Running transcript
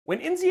When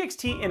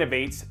NZXT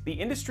innovates, the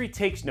industry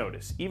takes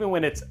notice, even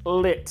when it's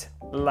lit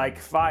like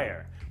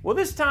fire. Well,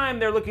 this time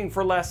they're looking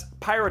for less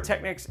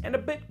pyrotechnics and a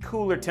bit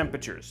cooler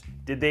temperatures.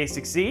 Did they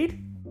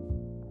succeed?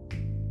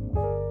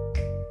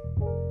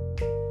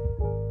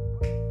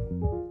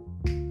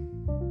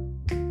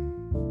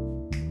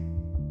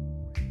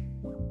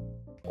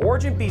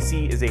 Origin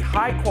PC is a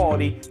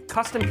high-quality,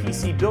 custom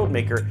PC build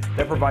maker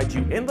that provides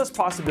you endless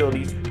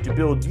possibilities to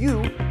build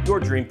you your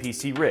dream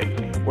PC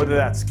rig. Whether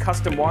that's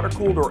custom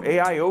water-cooled or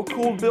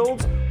AIO-cooled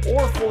builds,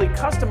 or fully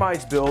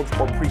customized builds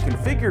or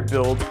pre-configured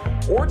builds,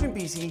 Origin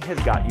PC has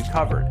got you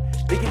covered.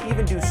 They can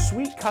even do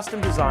sweet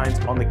custom designs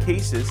on the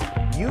cases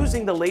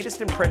using the latest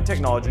in print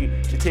technology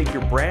to take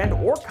your brand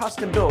or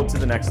custom build to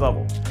the next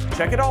level.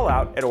 Check it all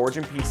out at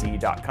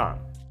originpc.com.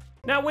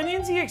 Now, when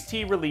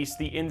NZXT released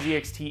the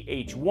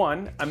NZXT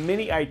H1, a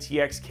mini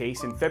ITX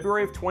case in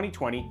February of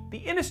 2020, the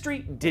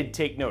industry did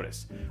take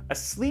notice. A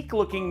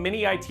sleek-looking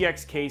mini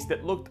ITX case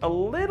that looked a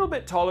little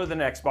bit taller than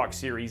Xbox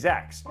Series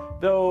X,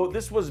 though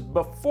this was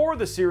before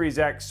the Series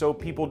X, so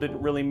people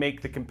didn't really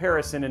make the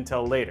comparison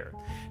until later.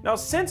 Now,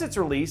 since its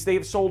release, they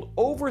have sold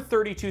over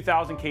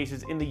 32,000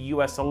 cases in the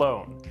US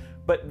alone.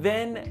 But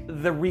then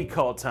the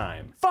recall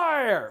time.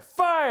 Fire!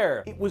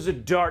 Fire! It was a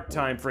dark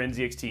time for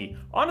NZXT.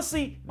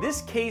 Honestly,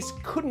 this case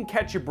couldn't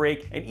catch a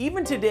break, and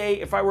even today,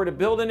 if I were to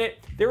build in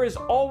it, there is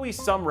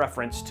always some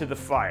reference to the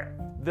fire.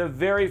 The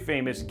very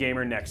famous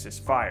Gamer Nexus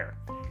fire.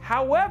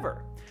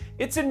 However,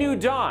 it's a new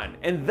dawn,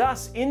 and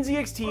thus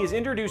NZXT has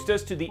introduced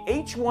us to the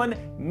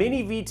H1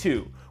 Mini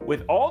V2,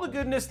 with all the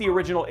goodness the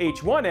original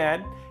H1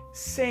 had,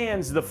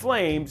 sans the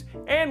flames,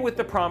 and with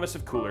the promise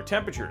of cooler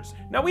temperatures.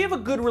 Now, we have a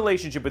good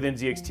relationship with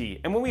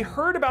NZXT, and when we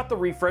heard about the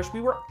refresh,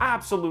 we were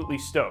absolutely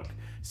stoked.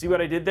 See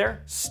what I did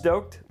there?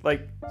 Stoked?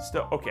 Like,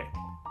 okay.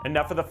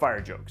 Enough of the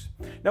fire jokes.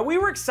 Now, we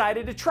were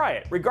excited to try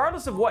it.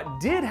 Regardless of what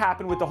did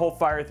happen with the whole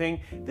fire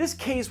thing, this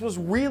case was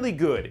really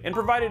good and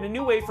provided a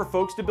new way for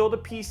folks to build a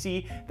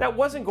PC that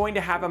wasn't going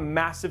to have a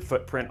massive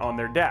footprint on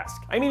their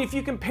desk. I mean, if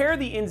you compare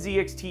the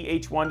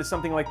NZXT H1 to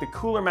something like the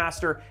Cooler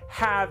Master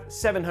Have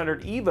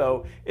 700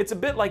 Evo, it's a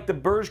bit like the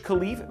Burj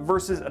Khalifa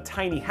versus a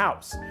tiny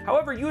house.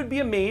 However, you would be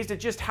amazed at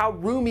just how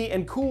roomy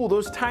and cool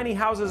those tiny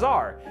houses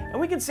are.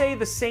 And we can say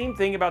the same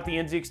thing about the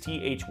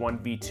NZXT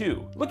H1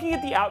 V2. Looking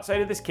at the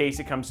outside of this case,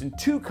 it comes in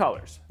two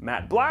colors,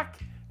 matte black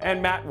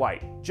and matte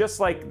white, just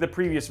like the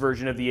previous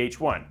version of the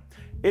H1.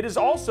 It is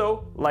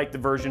also, like the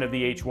version of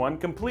the H1,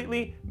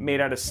 completely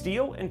made out of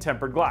steel and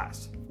tempered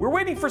glass. We're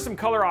waiting for some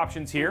color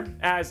options here,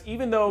 as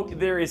even though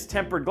there is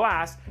tempered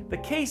glass, the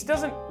case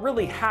doesn't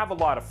really have a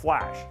lot of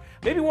flash.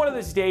 Maybe one of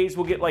these days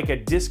we'll get like a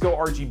disco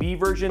RGB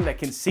version that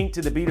can sync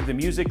to the beat of the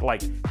music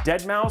like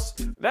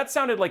deadmau5. That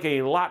sounded like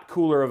a lot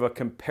cooler of a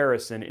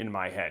comparison in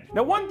my head.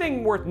 Now, one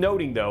thing worth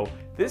noting though,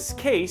 this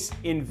case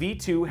in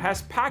V2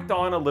 has packed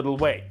on a little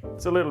weight.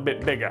 It's a little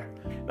bit bigger.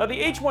 Now, the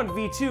H1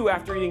 V2,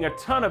 after eating a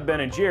ton of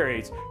Ben &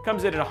 Jerry's,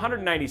 comes in at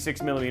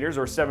 196 millimeters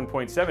or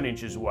 7.7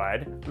 inches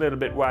wide, a little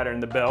bit wider in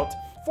the belt,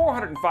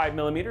 405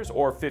 millimeters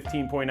or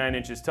 15.9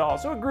 inches tall,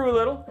 so it grew a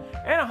little,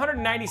 and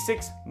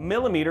 196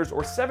 millimeters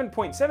or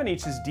 7.7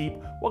 inches deep,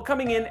 while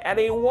coming in at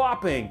a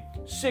whopping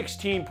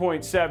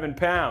 16.7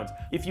 pounds.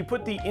 If you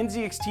put the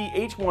NZXT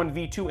H1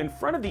 V2 in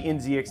front of the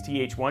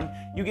NZXT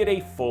H1, you get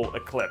a full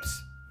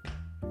eclipse.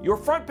 Your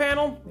front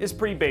panel is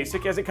pretty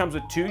basic, as it comes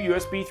with two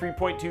USB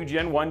 3.2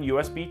 Gen 1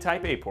 USB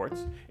Type-A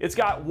ports. It's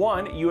got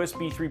one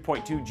USB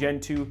 3.2 Gen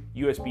 2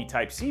 USB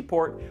Type-C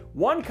port,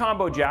 one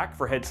combo jack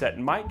for headset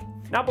and mic.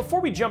 Now,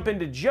 before we jump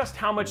into just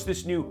how much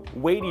this new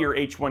weightier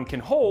H1 can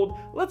hold,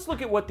 let's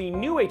look at what the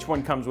new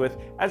H1 comes with,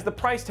 as the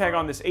price tag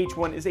on this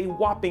H1 is a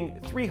whopping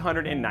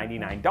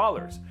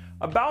 $399.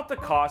 About the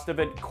cost of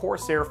a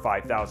Corsair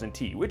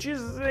 5000T, which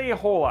is a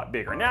whole lot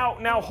bigger.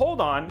 Now hold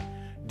on.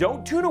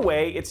 Don't tune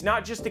away, it's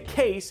not just a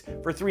case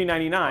for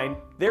 $399,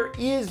 there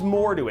is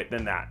more to it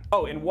than that.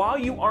 Oh, and while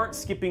you aren't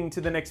skipping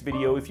to the next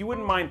video, if you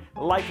wouldn't mind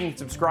liking and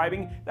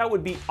subscribing, that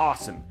would be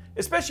awesome.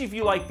 Especially if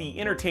you like the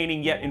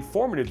entertaining yet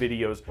informative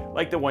videos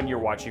like the one you're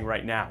watching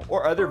right now,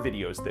 or other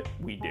videos that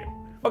we do.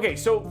 Okay,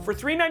 so for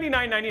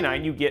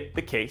 $399.99 you get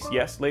the case.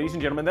 Yes, ladies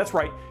and gentlemen, that's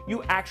right.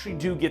 You actually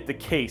do get the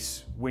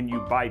case when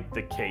you buy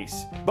the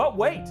case. But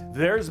wait,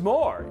 there's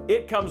more.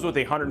 It comes with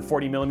a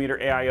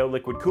 140mm AIO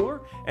liquid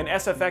cooler, an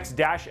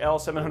SFX-L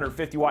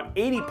 750 watt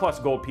 80 plus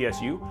gold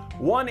PSU,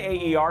 one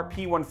AER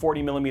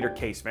P140mm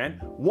case fan,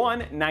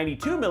 one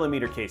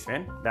 92mm case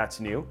fan, that's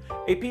new,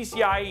 a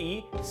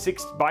PCIe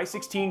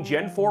 6x16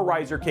 Gen 4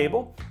 riser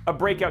cable, a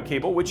breakout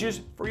cable, which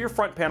is for your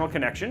front panel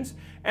connections,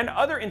 and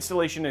other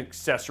installation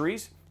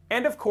accessories.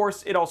 And of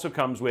course, it also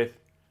comes with,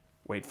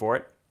 wait for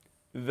it,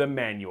 the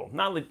manual.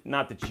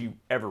 Not that you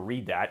ever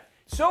read that.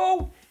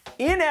 So,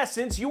 in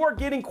essence, you are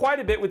getting quite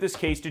a bit with this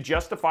case to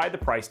justify the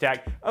price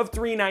tag of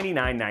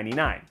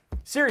 $399.99.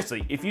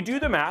 Seriously, if you do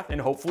the math, and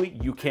hopefully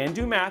you can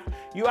do math,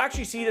 you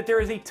actually see that there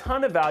is a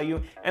ton of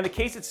value, and the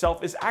case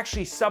itself is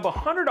actually sub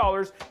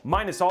 $100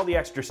 minus all the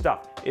extra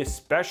stuff,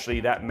 especially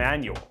that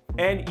manual.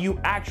 and you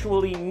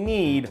actually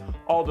need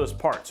all those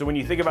parts. So when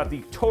you think about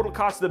the total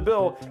cost of the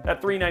bill,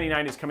 that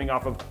 $399 is coming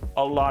off of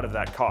a lot of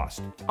that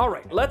cost. All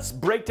right, let's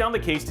break down the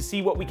case to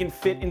see what we can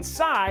fit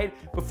inside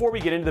before we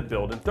get into the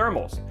build and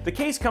thermals. The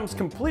case comes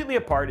completely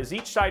apart as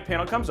each side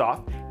panel comes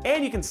off,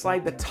 and you can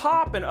slide the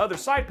top and other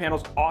side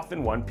panels off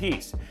in one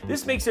piece.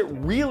 This makes it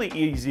really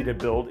easy to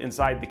build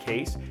inside the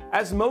case,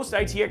 as most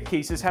ITX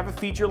cases have a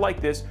feature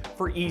like this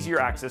for easier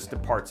access to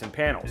parts and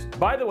panels.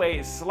 By the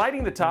way,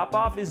 sliding the top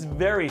off is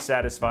very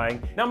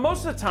satisfying. Now,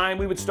 most of the time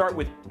we would start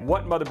with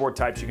what motherboard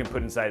types you can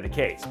put inside the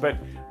case, but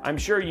I'm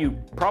sure you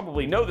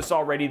probably know this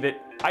already,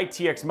 that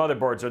ITX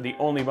motherboards are the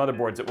only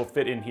motherboards that will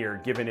fit in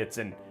here, given it's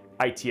an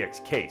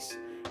ITX case.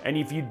 And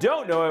if you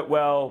don't know it,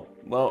 well,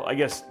 I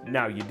guess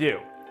now you do.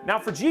 Now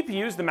for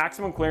GPUs, the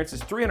maximum clearance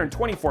is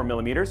 324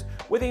 millimeters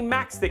with a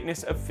max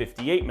thickness of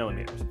 58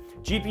 millimeters.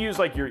 GPUs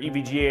like your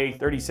EVGA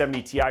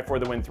 3070 Ti for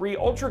the Win 3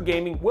 Ultra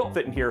Gaming will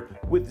fit in here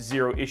with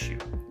zero issue.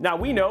 Now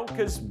we know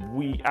because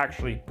we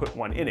actually put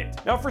one in it.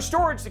 Now for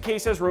storage, the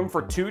case has room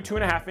for two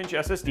 2.5-inch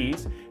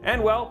SSDs,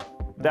 and well,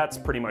 that's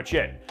pretty much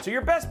it. So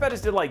your best bet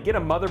is to get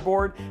a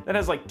motherboard that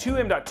has two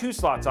M.2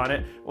 slots on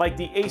it, like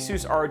the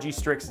Asus ROG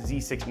Strix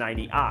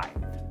Z690i.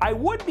 I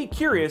would be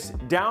curious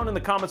down in the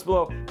comments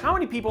below how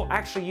many people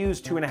actually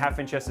use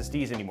 2.5-inch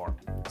SSDs anymore.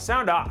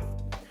 Sound off.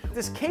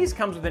 This case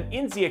comes with an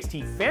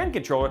NZXT fan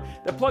controller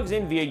that plugs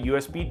in via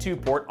USB 2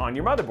 port on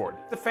your motherboard.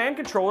 The fan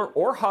controller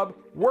or hub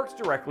works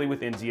directly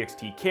with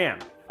NZXT CAM.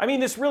 I mean,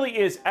 this really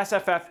is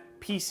SFF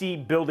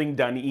PC building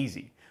done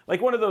easy.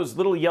 Like one of those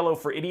little yellow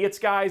for idiots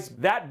guys,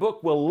 that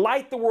book will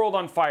light the world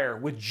on fire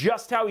with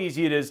just how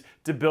easy it is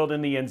to build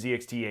in the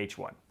NZXT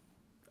H1.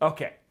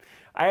 Okay,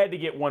 I had to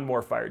get one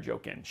more fire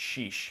joke in,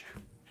 sheesh.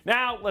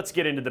 Now let's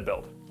get into the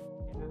build.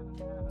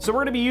 So we're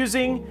going to be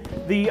using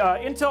the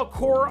Intel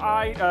Core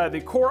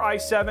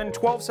i7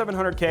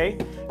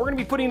 12700K. We're going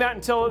to be putting that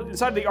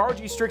inside the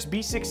ROG Strix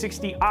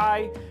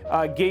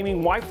B660i gaming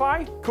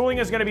Wi-Fi. Cooling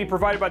is going to be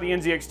provided by the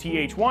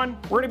NZXT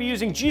H1. We're going to be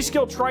using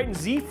G.Skill Triton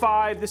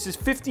Z5. This is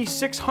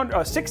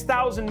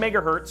 6,000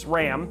 megahertz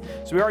RAM.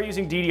 So we are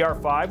using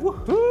DDR5.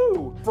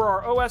 Woohoo! For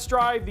our OS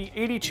drive, the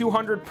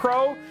 8200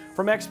 Pro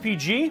from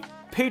XPG.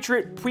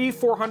 Patriot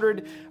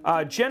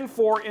P400 Gen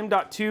 4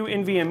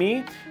 M.2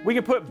 NVMe. We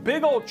can put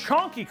big old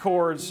chunky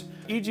cores,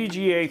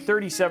 EVGA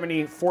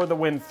 3070 for the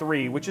Win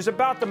 3, which is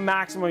about the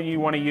maximum you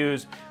want to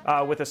use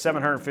with a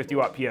 750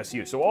 watt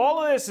PSU. So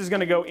all of this is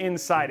going to go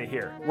inside of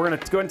here. We're going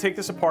to go ahead and take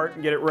this apart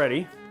and get it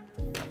ready.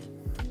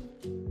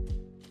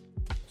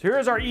 So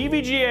here's our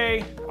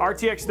EVGA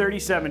RTX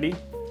 3070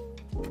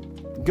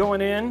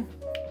 going in.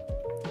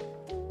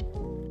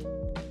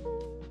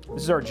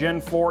 This is our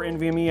Gen 4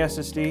 NVMe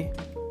SSD.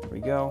 There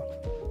we go.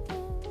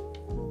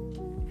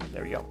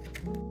 There we go.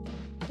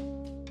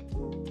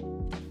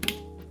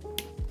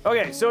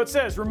 Okay, so it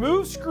says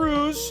remove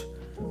screws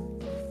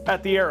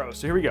at the arrow.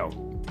 So here we go.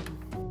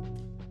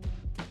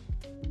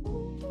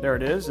 There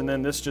it is, and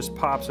then this just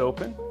pops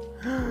open.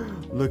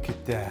 Look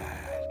at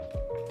that.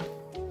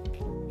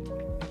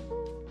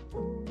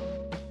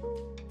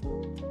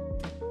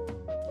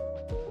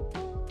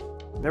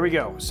 There we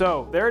go.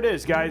 So there it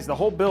is, guys. The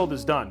whole build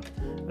is done.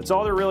 That's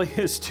all there really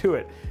is to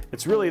it.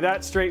 It's really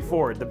that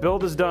straightforward. The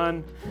build is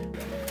done.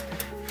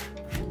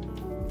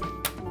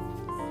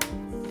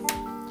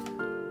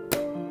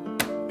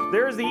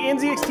 There's the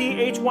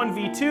NZXT H1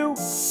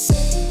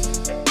 V2.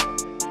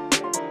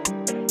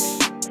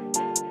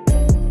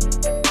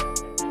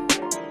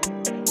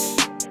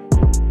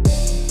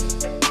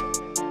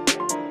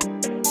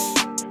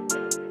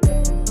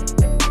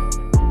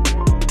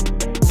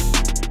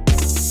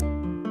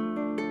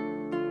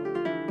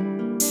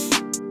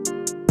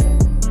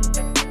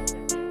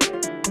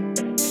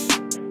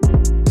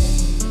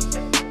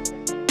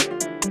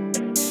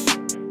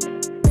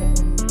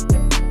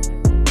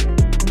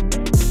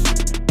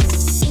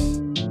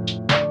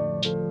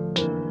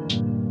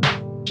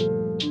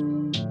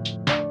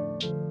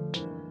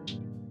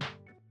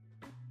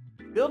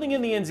 Building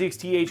in the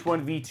NZXT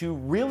H1 V2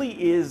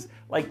 really is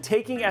like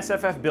taking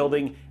SFF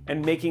building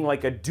and making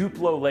like a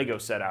Duplo Lego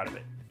set out of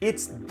it.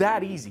 It's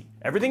that easy.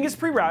 Everything is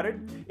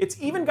pre-routed. It's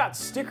even got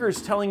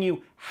stickers telling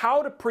you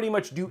how to pretty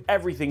much do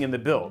everything in the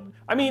build.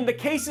 I mean, the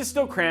case is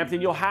still cramped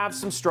and you'll have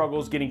some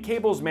struggles getting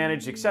cables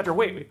managed, etc.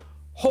 Wait,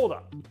 hold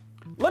up.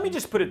 Let me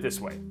just put it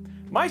this way.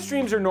 My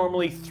streams are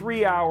normally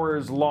 3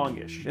 hours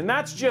longish, and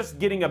that's just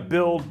getting a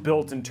build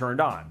built and turned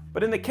on.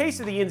 But in the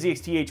case of the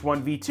NZXT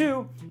H1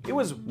 V2, it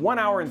was 1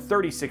 hour and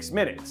 36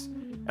 minutes.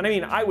 And I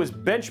mean, I was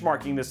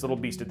benchmarking this little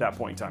beast at that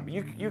point in time. But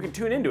you can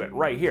tune into it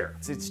right here.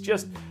 It's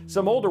just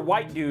some older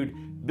white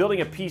dude building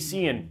a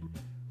PC and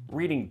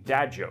reading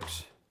dad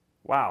jokes.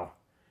 Wow.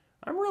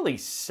 I'm really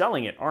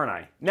selling it, aren't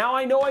I? Now,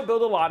 I know I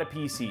build a lot of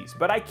PCs,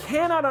 but I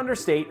cannot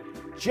understate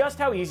just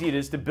how easy it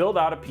is to build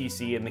out a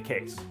PC in the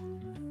case.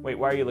 Wait,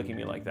 why are you looking at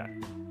me like that?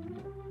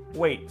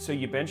 Wait, so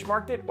you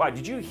benchmarked it? Wow,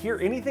 did you hear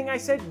anything I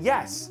said?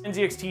 Yes.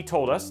 NZXT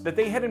told us that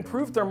they had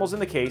improved thermals in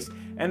the case,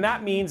 and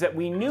that means that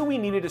we knew we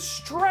needed to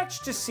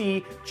stretch to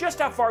see just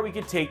how far we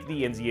could take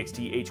the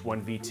NZXT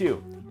H1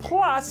 V2.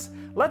 Plus,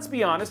 let's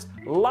be honest,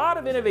 a lot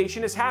of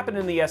innovation has happened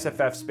in the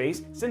SFF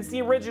space since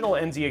the original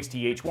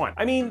NZXT H1.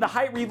 I mean, the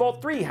Height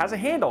Revolt 3 has a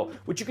handle,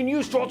 which you can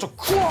use to also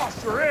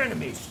crush your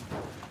enemies.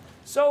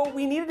 So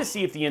we needed to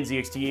see if the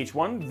NZXT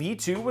H1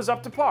 V2 was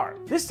up to par.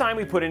 This time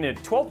we put in a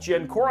 12th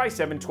gen Core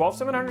i7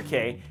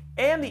 12700K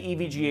and the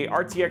EVGA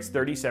RTX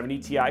 3070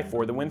 Ti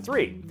for the Win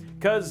 3.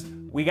 Cause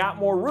we got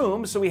more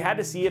room, so we had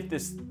to see if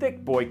this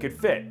thick boy could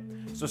fit.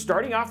 So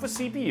starting off with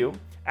CPU,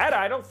 at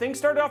idle, things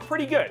started off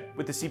pretty good,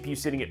 with the CPU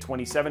sitting at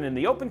 27 in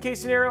the open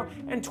case scenario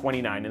and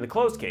 29 in the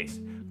closed case.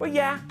 But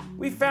yeah,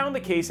 we found the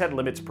case had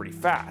limits pretty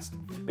fast.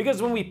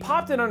 Because when we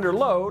popped it under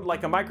load,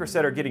 like a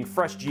microsetter getting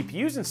fresh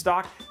GPUs in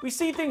stock, we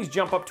see things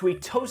jump up to a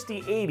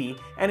toasty 80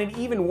 and an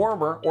even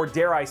warmer, or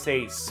dare I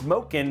say,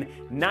 smokin'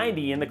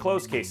 90 in the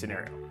closed case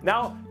scenario.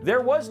 Now,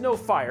 there was no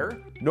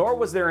fire, nor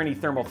was there any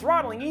thermal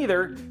throttling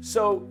either,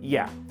 so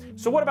yeah.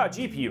 So what about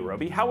GPU,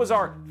 Robey? How was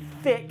our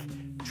thick,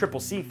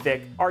 CCC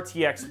thick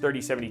RTX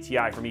 3070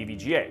 Ti from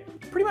EVGA?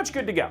 Pretty much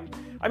good to go.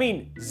 I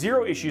mean,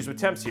 zero issues with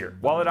temps here.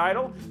 While at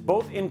idle,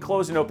 both in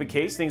closed and open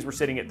case, things were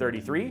sitting at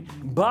 33,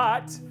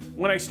 but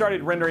when I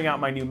started rendering out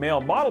my new male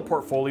model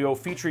portfolio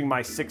featuring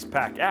my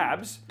six-pack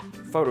abs,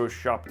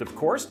 photoshopped of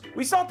course,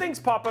 we saw things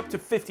pop up to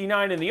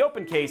 59 in the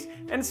open case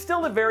and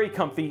still a very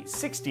comfy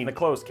 60 in the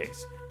closed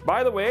case.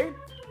 By the way,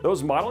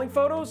 those modeling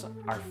photos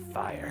are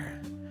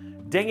fire.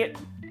 Dang it,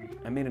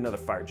 I made another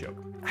fire joke.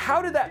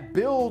 How did that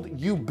build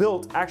you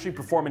built actually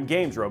perform in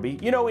games, Robey?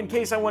 You know, in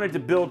case I wanted to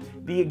build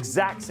the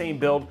exact same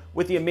build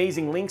with the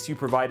amazing links you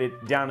provided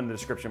down in the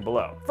description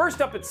below.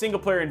 First up, it's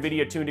single-player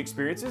NVIDIA tuned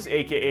experiences,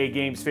 aka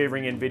games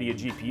favoring NVIDIA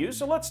GPUs,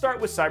 so let's start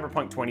with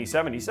Cyberpunk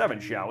 2077,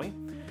 shall we?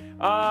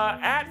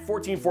 At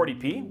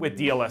 1440p with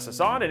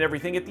DLSS on and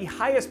everything at the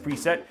highest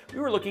preset, we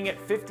were looking at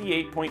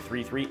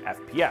 58.33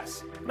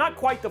 FPS. Not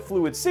quite the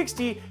fluid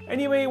 60, and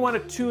you may want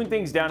to tune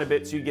things down a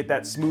bit so you get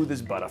that smooth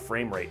as butter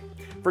frame rate.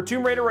 For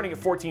Tomb Raider running at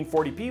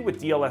 1440p with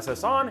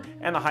DLSS on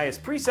and the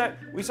highest preset,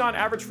 we saw an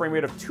average frame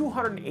rate of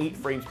 208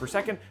 frames per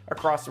second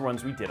across the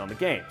runs we did on the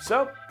game,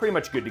 so pretty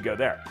much good to go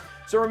there.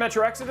 So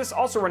Metro Exodus,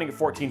 also running at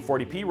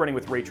 1440p, running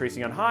with ray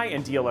tracing on high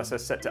and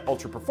DLSS set to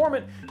ultra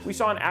performant, we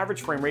saw an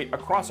average frame rate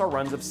across our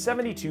runs of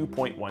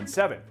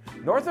 72.17,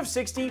 north of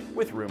 60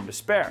 with room to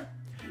spare.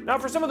 Now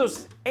for some of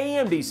those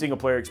AMD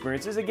single-player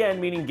experiences,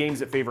 again meaning games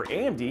that favor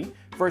AMD,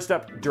 first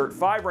up, Dirt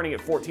 5 running at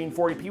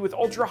 1440p with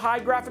ultra-high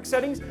graphic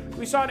settings,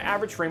 we saw an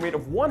average frame rate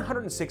of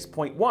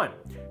 106.1.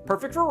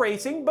 Perfect for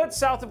racing, but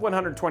south of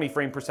 120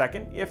 frames per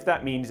second, if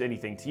that means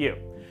anything to you.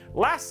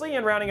 Lastly,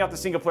 and rounding out the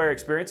single-player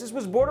experiences,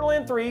 was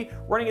Borderlands 3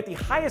 running at the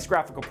highest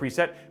graphical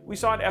preset, we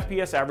saw an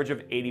FPS average of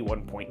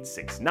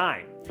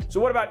 81.69. So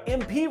what about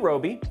MP,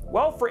 Robey?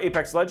 Well, for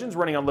Apex Legends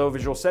running on low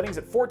visual settings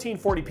at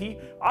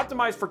 1440p,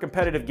 optimized for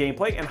competitive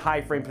gameplay and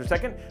high frames per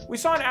second, we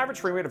saw an average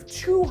frame rate of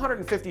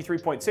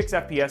 253.6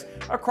 FPS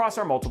across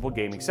our multiple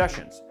gaming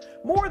sessions.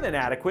 More than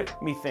adequate,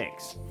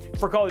 methinks.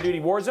 For Call of Duty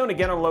Warzone,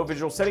 again on low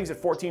visual settings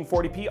at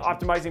 1440p,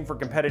 optimizing for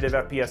competitive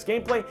FPS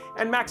gameplay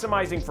and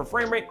maximizing for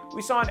frame rate,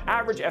 we saw an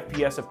average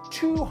FPS of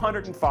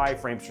 205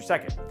 frames per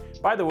second.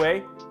 By the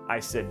way, I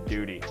said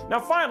duty. Now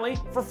finally,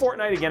 for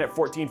Fortnite again at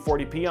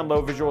 1440p on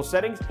low visual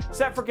settings,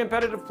 set for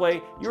competitive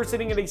play, you are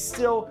sitting at a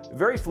still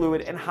very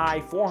fluid and high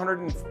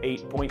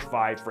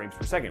 408.5 frames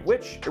per second,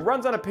 which it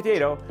runs on a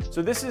potato,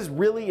 so this is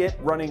really it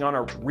running on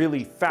a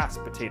really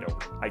fast potato,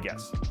 I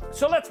guess.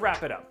 So let's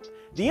wrap it up.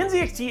 The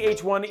NZXT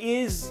H1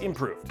 is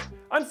improved.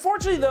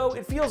 Unfortunately though,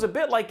 it feels a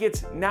bit like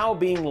it's now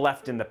being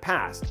left in the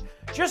past.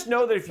 Just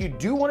know that if you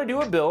do want to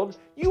do a build,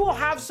 you will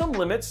have some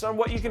limits on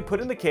what you can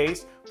put in the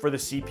case for the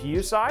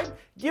CPU side,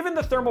 given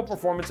the thermal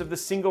performance of the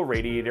single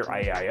radiator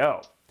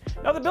IAIO.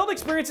 Now the build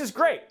experience is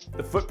great,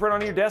 the footprint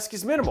on your desk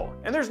is minimal,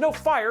 and there's no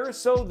fire,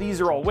 so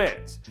these are all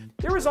wins.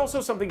 There is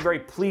also something very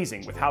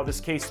pleasing with how this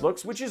case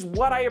looks, which is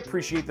what I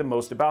appreciate the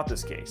most about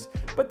this case.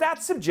 But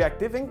that's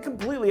subjective and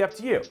completely up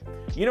to you.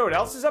 You know what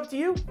else is up to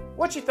you?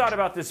 What you thought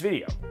about this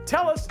video.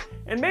 Tell us,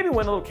 and maybe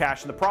win a little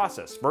cash in the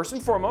process. First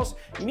and foremost,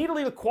 you need to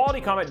leave a quality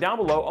comment down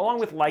below along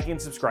with liking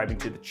and subscribing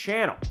to the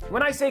channel.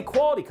 When I say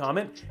quality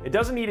comment, it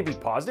doesn't need to be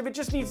positive, it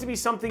just needs to be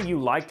something you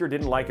liked or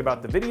didn't like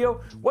about the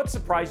video, what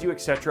surprised you,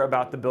 etc.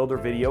 about the build or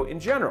video in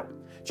general.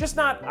 Just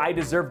not, I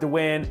deserve to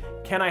win,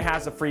 can I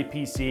has a free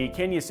PC,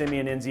 can you send me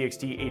an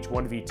NZXT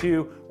H1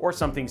 V2, or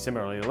something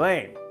similarly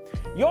lame.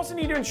 You also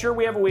need to ensure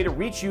we have a way to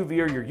reach you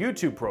via your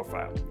YouTube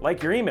profile,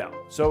 like your email.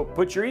 So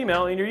put your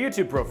email in your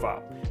YouTube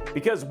profile,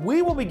 because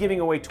we will be giving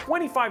away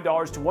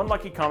 $25 to one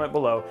lucky comment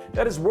below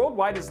that is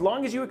worldwide as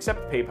long as you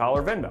accept PayPal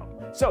or Venmo.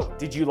 So,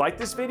 did you like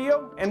this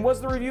video? And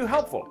was the review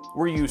helpful?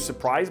 Were you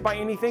surprised by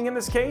anything in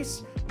this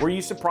case? Were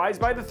you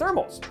surprised by the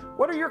thermals?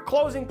 What are your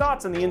closing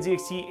thoughts on the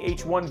NZXT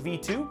H1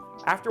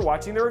 V2 after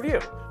watching the review?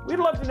 We'd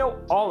love to know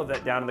all of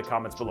that down in the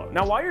comments below.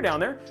 Now, while you're down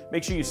there,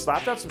 make sure you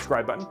slap that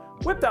subscribe button,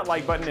 whip that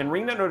like button, and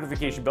ring that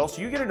notification bell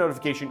so you get a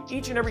notification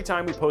each and every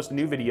time we post a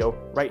new video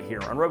right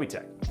here on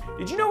Robeytech.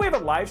 Did you know we have a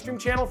live stream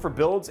channel for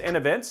builds and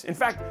events? In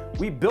fact,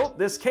 we built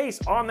this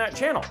case on that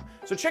channel.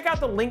 So check out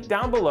the link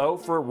down below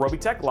for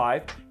Robeytech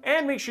Live,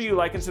 and make sure you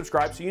like and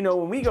subscribe so you know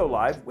when we go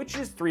live, which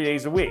is 3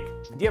 days a week.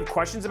 Do you have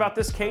questions about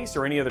this case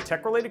or any other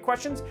tech-related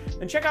questions?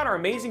 Then check out our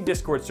amazing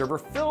Discord server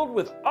filled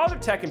with other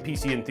tech and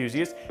PC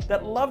enthusiasts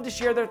that love to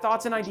share their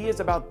thoughts and ideas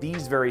about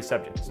these very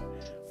subjects.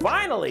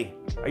 Finally,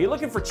 are you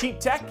looking for cheap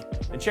tech?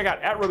 Then check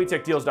out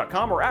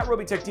 @robeytechdeals.com or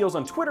 @robeytechdeals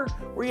on Twitter,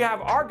 where you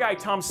have our guy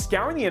Tom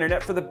scouring the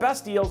internet for the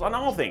best deals on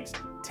all things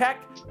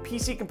tech,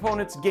 PC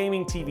components,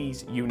 gaming,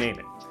 TVs, you name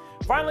it.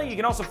 Finally, you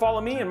can also follow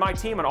me and my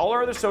team on all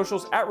our other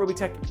socials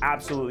 @Robeytech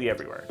absolutely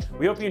everywhere.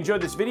 We hope you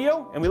enjoyed this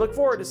video, and we look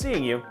forward to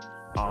seeing you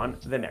on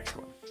the next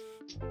one.